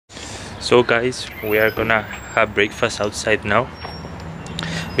So guys, we are gonna have breakfast outside now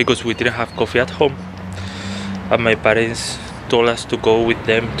because we didn't have coffee at home, and my parents told us to go with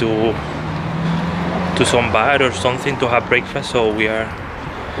them to some bar or something to have breakfast. So we are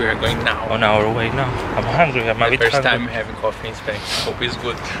going now. On our way now. I'm hungry. I'm a bit first hungry. time having coffee in Spain. Hope it's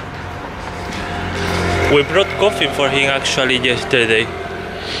good. We brought coffee for him actually yesterday,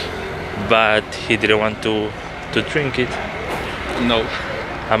 but he didn't want to drink it. No.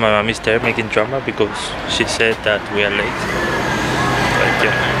 And my mom is there making drama because she said that we are late. But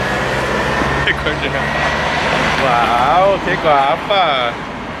yeah. Wow, que guapa!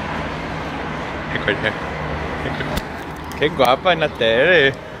 Record. Que guapa na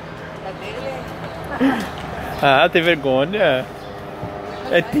tele. Ah, tem vergonha?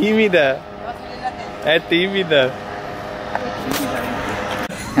 É tímida. É tímida.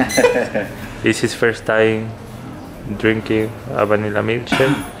 This is first time drinking a vanilla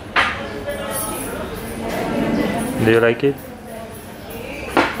milkshake. Do you like it?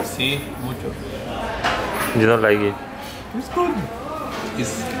 Sí, mucho. You don't like it? It's good.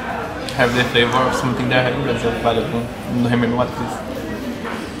 It's have the flavor of something that I had in Brazil, but I don't remember what it is.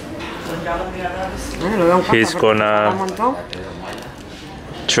 He's gonna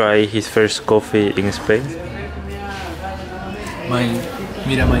try his first coffee in Spain. Mãe,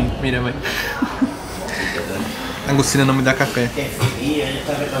 mira mãe. Agustina no me da café.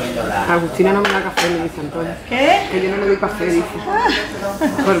 Agustina no me da café, me dice Antonio. ¿Qué? Que yo no le doy café, dice.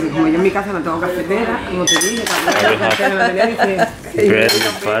 Porque como yo en mi casa no tengo cafetera, como te dije, Bread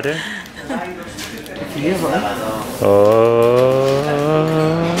with butter. Oh.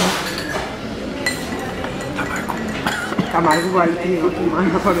 Amargo igual,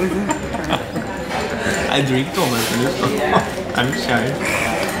 más parece. I drink Tomás. I'm shy.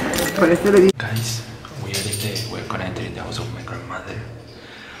 Por eso le digo. Guys, we're gonna enter in the house of my grandmother,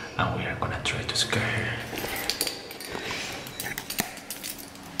 and we are gonna try to scare her.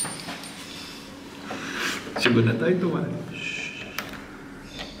 Segunda tá aí, Tomás.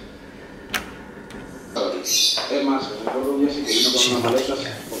 Es más, recuerdo un día sí que vino con unas maletas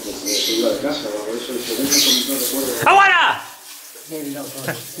porque se iba de casa, por eso el segundo comité recuerdo. ¡Aguara!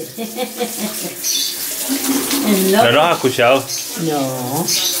 ¿No nos has escuchado? No,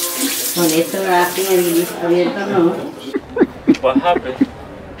 con esto así abierto no. What happened?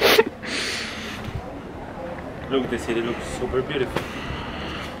 Look, the city looks super beautiful.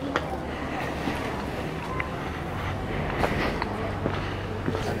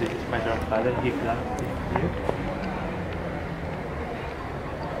 And this is my grandfather, he planted here.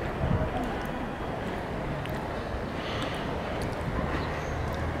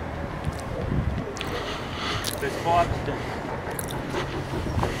 Let's go upstairs.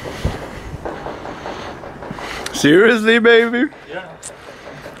 Seriously, baby? Yeah.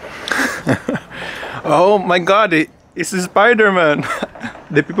 Oh my god, it's Spider-Man.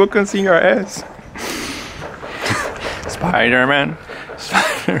 The people can see your ass. Spider-Man.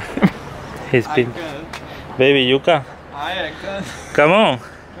 He's been... Baby, you can. I can. Come on.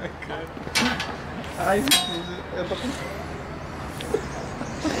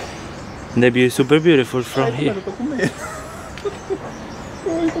 The view is super beautiful from here. Eu tô com medo.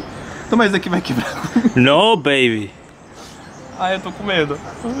 Toma, esse daqui vai quebrar. No, baby. Ai, eu tô com medo.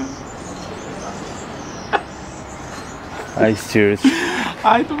 Ai, serious.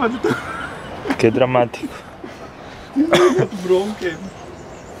 Ai, Tomás, Que dramático. bronca.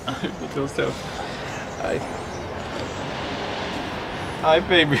 Ai, meu Deus do céu. Ai. Ai,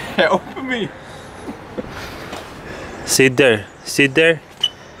 baby, help me. Sit there. Sit there.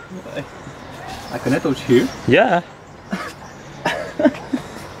 Can I touch here? Yeah.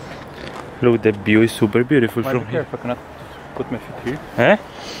 Look, the view is super beautiful from here. I cannot put my feet here. Eh?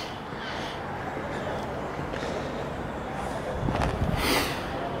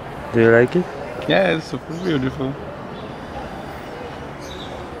 Do you like it? Yeah, it's super beautiful.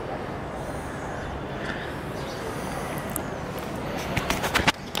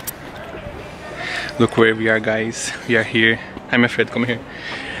 Look where we are, guys. We are here. I'm afraid. Come here.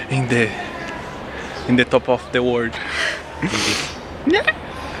 In the top of the world. Yeah.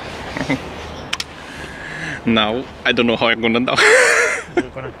 Now I don't know how I'm gonna do. You're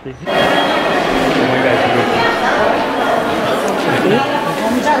gonna click it. Oh my God,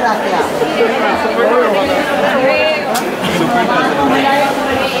 Muchas gracias.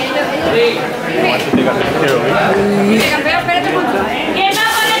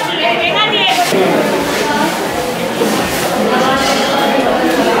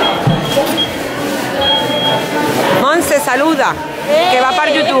 Monse, saluda. Que va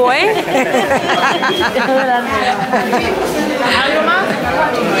para YouTube, ¿eh? ¿Algo más?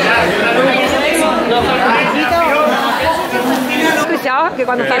 que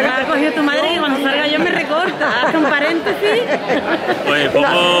cuando Me salga... ha cogido tu madre que cuando salga yo me recorta. Hace un paréntesis. Oye,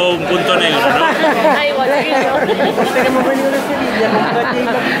 pongo un punto negro, ¿no? Ah, igual que yo. Hemos venido de Sevilla.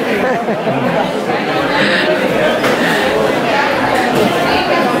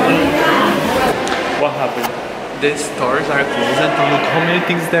 What happened? The stores are closed and look how many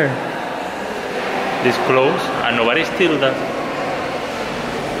things there. This closed and nobody steal that.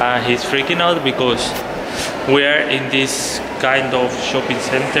 And he's freaking out because we are in this kind of shopping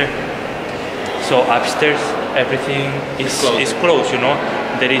center. So upstairs everything is closed, you know.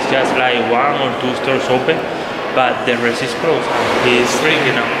 There is just like 1 or 2 stores open, but the rest is closed. He's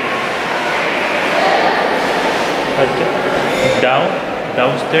freaking out.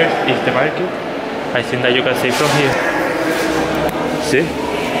 Downstairs is the market. I think that you can see from here. See?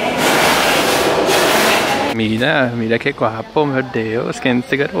 Mira, mira que guapo, meu Deus, quem é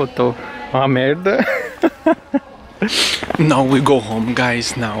esse garoto? Uma merda. Now we go home,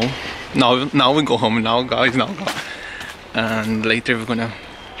 guys, now we go home, now guys, now. And later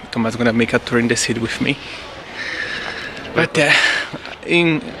Tomás gonna make a tour in the city with me. But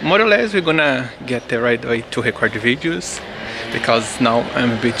in more or less we're gonna get there right away to record videos, because now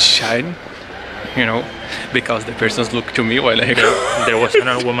I'm a bit shy, you know, because the persons look to me while I record. There was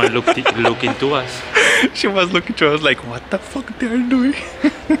another woman looking to us. She was looking to us like, what the fuck they are doing?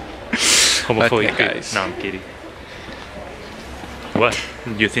 Homophobic, Okay, guys. No, I'm kidding. What?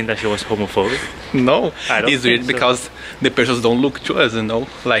 You think that she was homophobic? No, I don't it's weird think so. because the persons don't look to us, you know,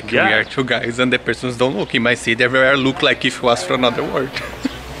 like Yeah. we are two guys and the persons don't look. In my city, everywhere look like if it was from another world.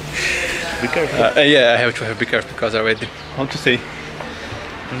 Be careful. Yeah, I have to be careful because I already, how to say?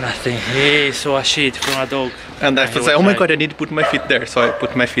 Nothing. He saw a shit from a dog. And I he was was like, oh my like- god, I need to put my feet there. So I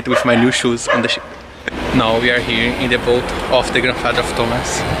put my feet with my new shoes on the ship. Now we are here in the boat of the grandfather of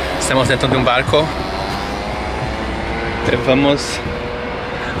Tomás. Estamos dentro de barco. Vamos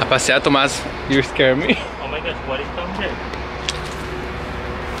a passear, Tomás. You scare me. Oh my gosh, what is down there?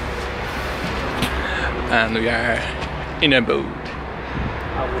 And we are in a boat.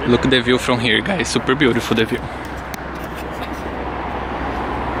 Look the view from here, guys. Super beautiful, the view.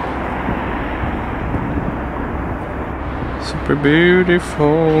 Super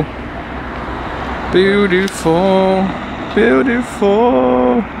beautiful. Beautiful.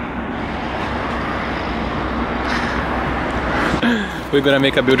 Beautiful. We're gonna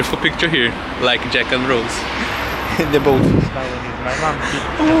make a beautiful picture here, like Jack and Rose in the boat. My mom.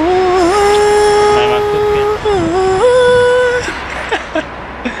 My mom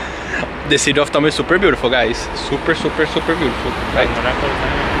The city of Tom is super beautiful, guys. Super, super, super beautiful. Right?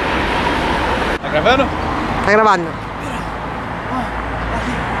 Tá gravando? Está grabando.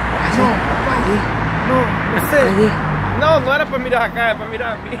 Allí. Não, não era pra mirar a cara, é pra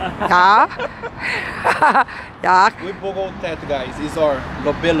mirar a mim. Ya. Ya. We both got that, guys. It's our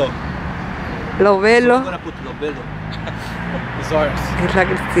Lobelo. Lobelo. I'm gonna put Lobelo. It's ours. Es la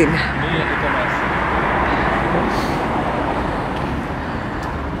Cristina. Me and Tomás.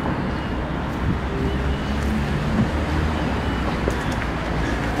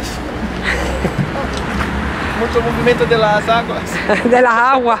 Mucho movimiento de las aguas. De las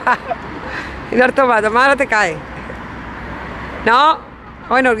aguas. Y no toma, no te cae. No.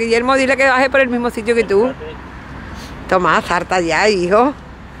 Bueno, Guillermo, dile que baje por el mismo sitio que tú. Tomás, harta ya, hijo.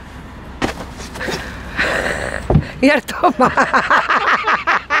 Mira el Tomás.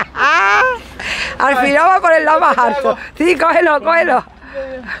 Al final va por el lado más alto. Sí, cógelo, cógelo.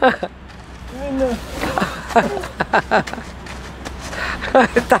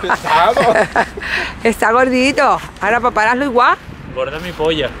 Está gordito. Ahora para pararlo igual. Gorda mi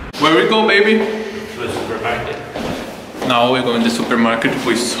polla. Where we go, baby? To the supermarket. Now we're going to the supermarket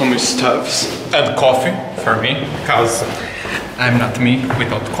with some stuffs and coffee for me, because I'm not me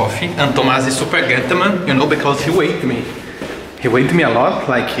without coffee. And Tomás is super gentleman, you know, because he wait me. He wait me a lot,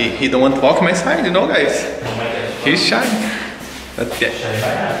 like he don't want to walk my side, you know, guys. He's shy. But yeah.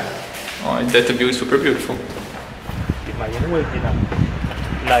 Oh, that view is super beautiful. Imagine waking up.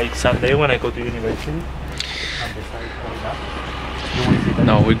 Like someday when I go to university. And decide going up. You will see that.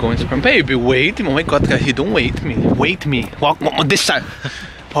 Now we're going to baby, wait me. Oh my god, guys, he don't wait me. Wait me. Walk this side.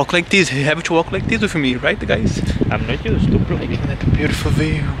 Walk like this. You have to walk like this with me, right, guys? I'm not used to Look at that beautiful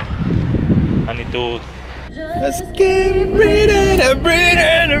view. I need to. Let's keep breathing and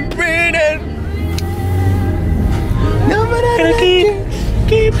breathing and breathing. Gotta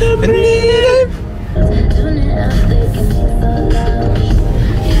keep breathing.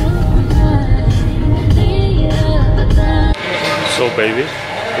 So baby,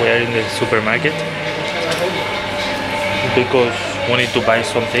 we are in the supermarket because we need to buy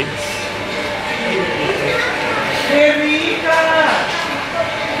some things.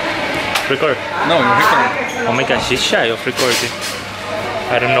 Record. No, you're recording. Oh my gosh, he's shy of recording.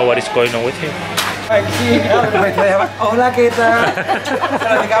 I don't know what is going on with him. Hola, ¿qué tal? Se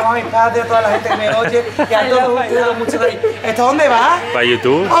lo dedicamos a mis padres, a toda la gente que me oye y a todos ustedes, mucho cariño. ¿Esto dónde va? ¿Para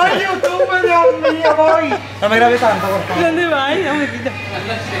YouTube? ¡Ay, YouTube, Dios mío, voy! No me grabes tanto, por favor. ¿Dónde vas? No me quita.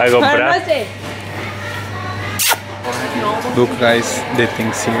 A comprar. Look guys, the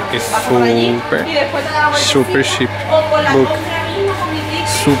things here is super cheap. Look,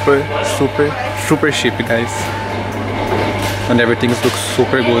 super cheap guys. And everything looks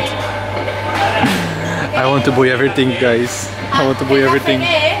super good. I want to buy everything guys. I want to buy everything.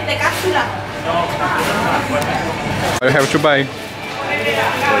 I have to buy.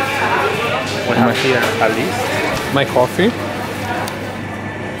 We have here a list. My coffee.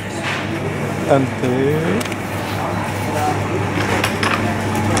 And then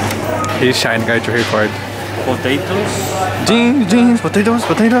he's shying guy to record. Potatoes. Jeans, potatoes.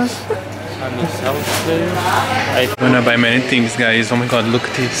 And the sauce there. I'm gonna buy many things guys. Oh my god, look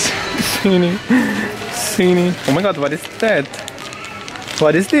at this. Cine. Oh my god, what is that?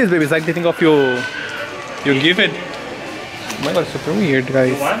 What is this baby? It's like the thing of you give it. Oh my god, it's super weird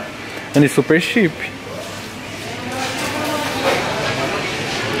guys. And it's super cheap.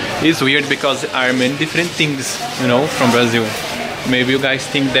 It's weird because there are many different things, you know, from Brazil. Maybe you guys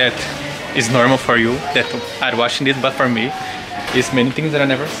think that is normal for you, that are watching this, but for me, it's many things that I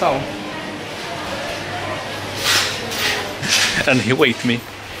never saw. And he wait me.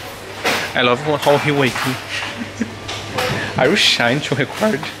 I love how he wait me. Are you shy to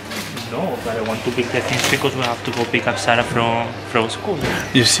record? No, but I want to pick the things because we have to go pick up Sarah from school.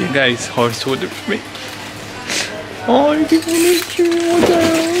 You see guys, how it's ordered for me. Oh, que bonitinho,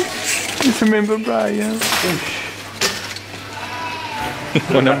 Deus. Just remember Brian.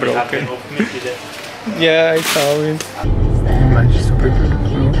 When I'm broken. Yeah, I saw it. Imagine super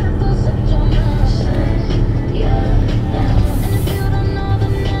beautiful.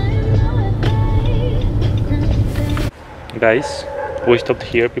 Guys, we stopped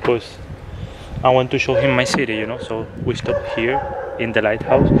here because I want to show him my city, you know. So we stopped here in the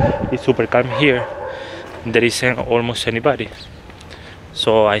lighthouse. It's super calm here. There isn't almost anybody.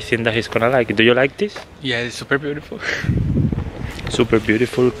 So I think that he's gonna like it. Do you like this? Yeah, it's super beautiful. Super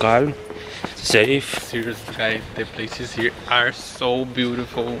beautiful, calm, safe. Seriously guys, the places here are so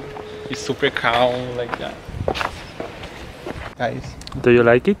beautiful. It's super calm like that. Guys. Do you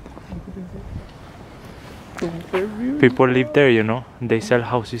like it? Super beautiful. People live there, you know. They sell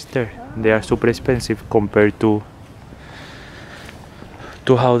houses there. They are super expensive compared to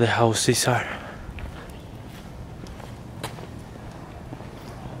how the houses are.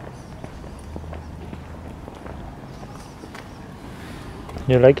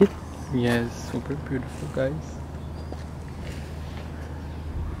 You like it? Yes, super beautiful guys.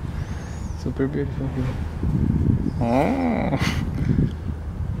 Super beautiful here. Oh.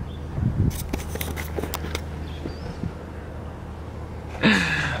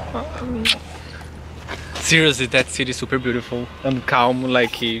 Seriously, that city is super beautiful and calm,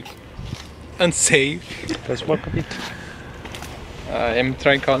 like unsafe. Let's walk a bit. I'm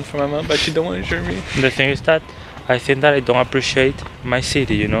trying calling for my mom, but she don't want to show me. The thing is that I think that I don't appreciate my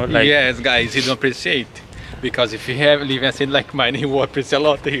city, you know, like. Yes, guys, you don't appreciate, because if you have live in a city like mine, you will appreciate a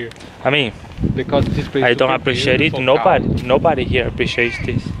lot here. I mean, because this place I don't appreciate it. Nobody here appreciates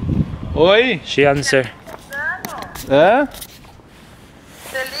this. Oi. She answer. Hã?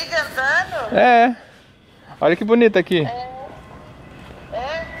 Você liga andando? É. Olha que bonito aqui.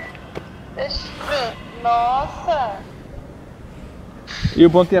 É? Deixa eu ver. Nossa! E o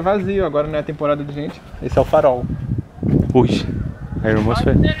bom é que é vazio, agora não é a temporada de gente. Esse é o farol. Ui, I almost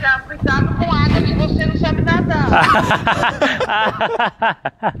fell. Já cuidado com água que você não sabe nadar.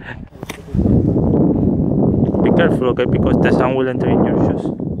 Be careful, okay? Because the sun will enter in your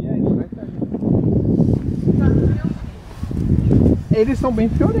shoes. Eles são bem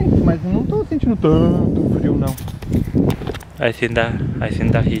friorentos, mas eu não tô sentindo tanto frio não. I think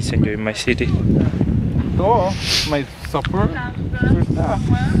that he's enjoying my city. Tô, mas só por estar.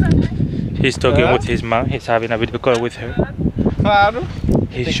 He's talking with his mom. He's having a video call with her. Claro.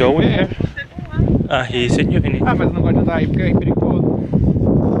 He's showing her. He's enjoying it. Ah, mas eu não gosto de andar aí porque é perigoso.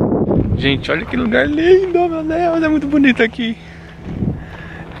 Gente, olha que lugar lindo, meu Deus, é muito bonito aqui.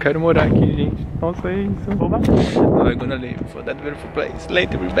 Quero morar aqui, gente. Nossa, é isso. We're gonna leave for that beautiful place.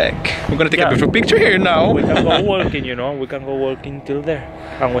 Later we're back. We're gonna take a beautiful picture here now. We can go walking, you know. We can go walking till there,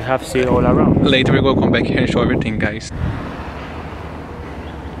 and we have seen all around. Later we will come back here and show everything, guys.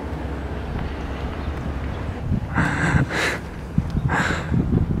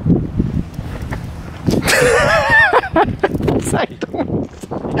 Sai,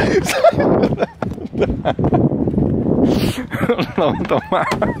 No, Tomás.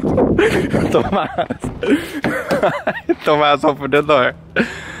 Tomás. Tomás, open the door.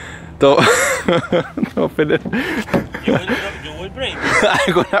 Open the door. You will break.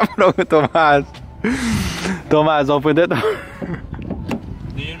 I'm gonna blow Tomás. Tomás, open the door.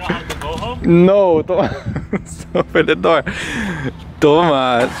 Do you know how to go home? No, Tomás. Open the door.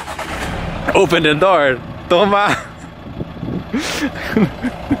 Tomás. Open the door. Tomás.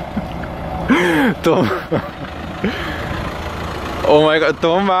 Tomás. Oh my god,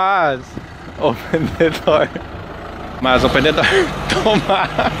 Tomás. Open the door. Tomás, open the door.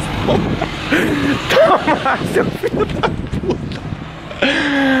 Tomás. Tomás, seu filho da puta.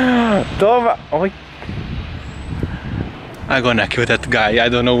 Tomás. Oi. I'm gonna kill that guy. I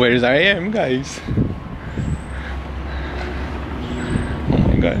don't know where I am, guys. Oh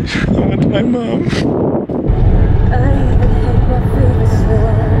my gosh, I want my mom.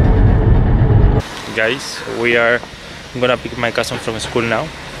 Guys, we are gonna pick my cousin from school now.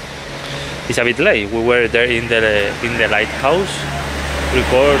 It's a bit late. We were there in the lighthouse,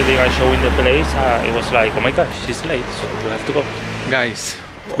 recording and showing the place. It was like, oh my gosh, she's late, so we have to go. Guys,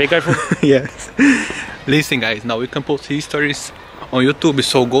 Be careful. yes. Listen, guys, now we can post stories on YouTube,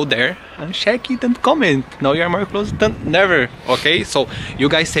 so go there and check it and comment. Now you are more close than never, okay? So you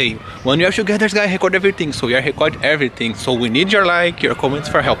guys say, when we are together, guys, record everything. So we are record everything. So we need your like, your comments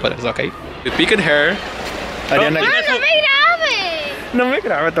for helping us, okay? We picked her. Ariana... ¡No me grabes! No me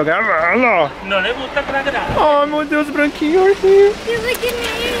graba, tô gravando. No le gusta que la grabe. Ai, meu Deus, branquinho aqui. He's like an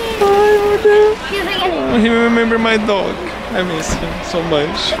alien. Ai, meu Deus. He's like an Oh, he remember my dog. I miss him so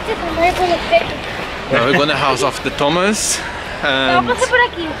much. Now we're gonna house of the Thomas. And Vamos por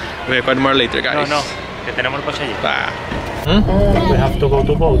aquí. we record more later, guys. No, que tenemos el coche allí. Bah. We have to go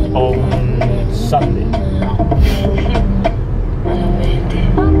to boat on Sunday.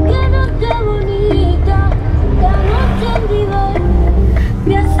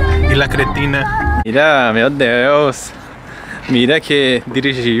 E la cretina. Mira, meu Deus. Mira que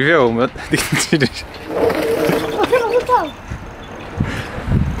dirigível. Meu...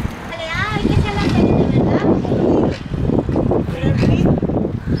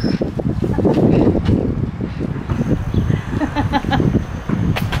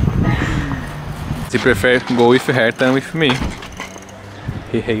 He prefer go with her than with me.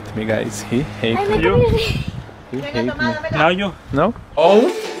 He hates me, guys. He hates me. He hates me. Now you. No? Oh,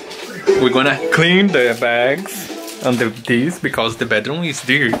 we're gonna clean the bags under this because the bedroom is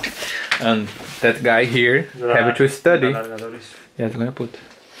dirt. And that guy here have to study. Yeah, I'm gonna put.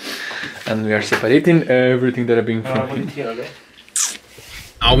 And we are separating everything that I've been from him.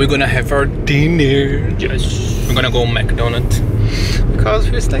 Now we're gonna have our dinner. Yes. We're gonna go McDonald's. Because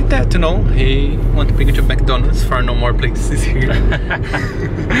it's like that, you know. He want to bring it to McDonald's for no more places here.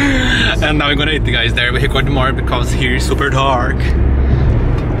 And now we're gonna eat, guys. There we record more because here is super dark.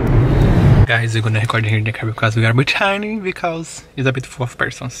 Guys, we're gonna record here in the car because we are a bit tiny, because it's a bit full of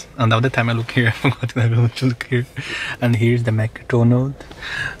persons. And all the time I look here, I forgot to look here. And here's the McDonald's.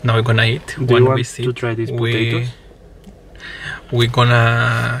 Now we're gonna eat. Do you want to try these potatoes? We're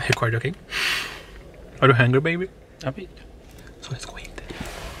gonna record, okay? Are you hungry, baby? A bit. So let's go eat.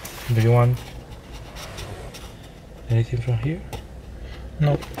 Do you want anything from here?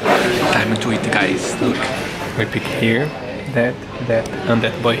 No. Time to eat, guys. Look, we pick here, that, and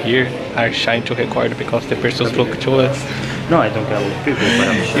that boy here are shy to record because the persons look to us. No, I don't care about people, but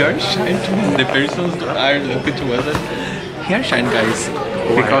I'm sure. You're shy to the persons are looking to us. Here are shy, guys,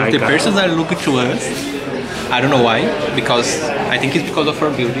 because the persons are looking to us. I don't know why, because I think it's because of our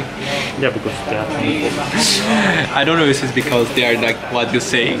beauty. Yeah, because they are. I don't know if it's because they are like what you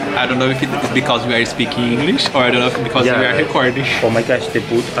say. I don't know if it's because we are speaking English, or I don't know if because we are recording. Oh my gosh, they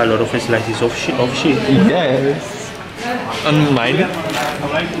put a lot of slices of shit. Yes. And mine,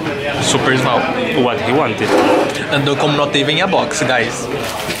 super small. What he wanted. And don't come not even a box, guys.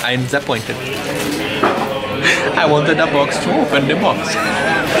 I'm disappointed. I wanted a box to open the box.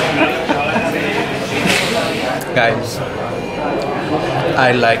 Guys,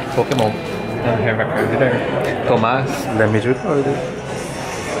 I like Pokemon. I have a card there. Tomás, Let me record it.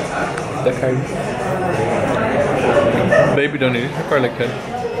 the card. Baby, don't need to record like that.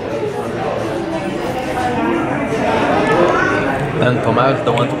 And Tomás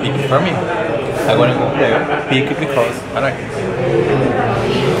don't want to pick it for me. I'm gonna go there, pick it because I like it.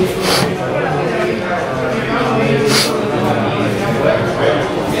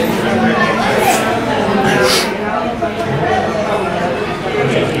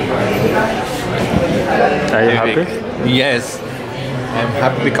 Are you happy? Yes, I'm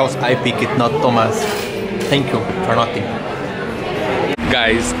happy because I pick it, not Tomás. Thank you for nothing.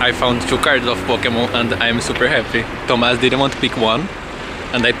 Guys, I found 2 cards of Pokemon and I'm super happy. Tomás didn't want to pick one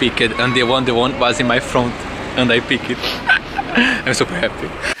and I picked it, and the one was in my front and I picked it. I'm super happy.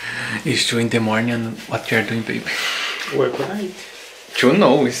 It's 2 in the morning and what you are doing, baby? Work night. 2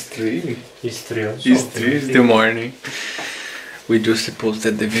 no, it's 3. It's 3 also. It's 3 in the morning. We just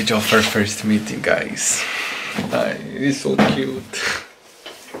posted the video of our first meeting, guys. It's so cute.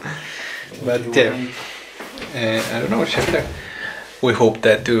 But yeah, I don't know, Chef. We hope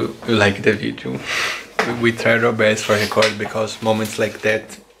that you like the video. We tried our best for record because moments like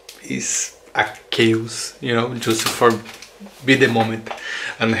that is a chaos, you know, just for be the moment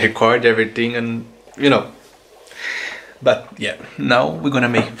and record everything and you know. But yeah, now we're gonna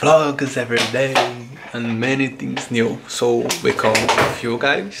make vlogs every day and many things new. So we count with you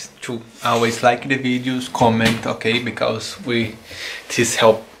guys to always like the videos, comment, okay, because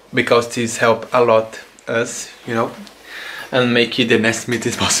this help a lot us, you know, and make it the next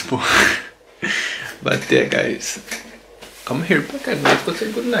meeting possible. But yeah, guys, come here back and let's go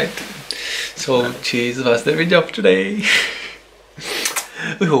say good night. So this was the video of today.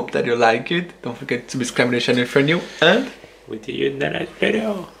 We hope that you like it. Don't forget to subscribe to the channel if you're new, and we see you in the next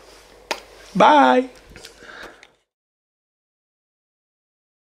video. Bye.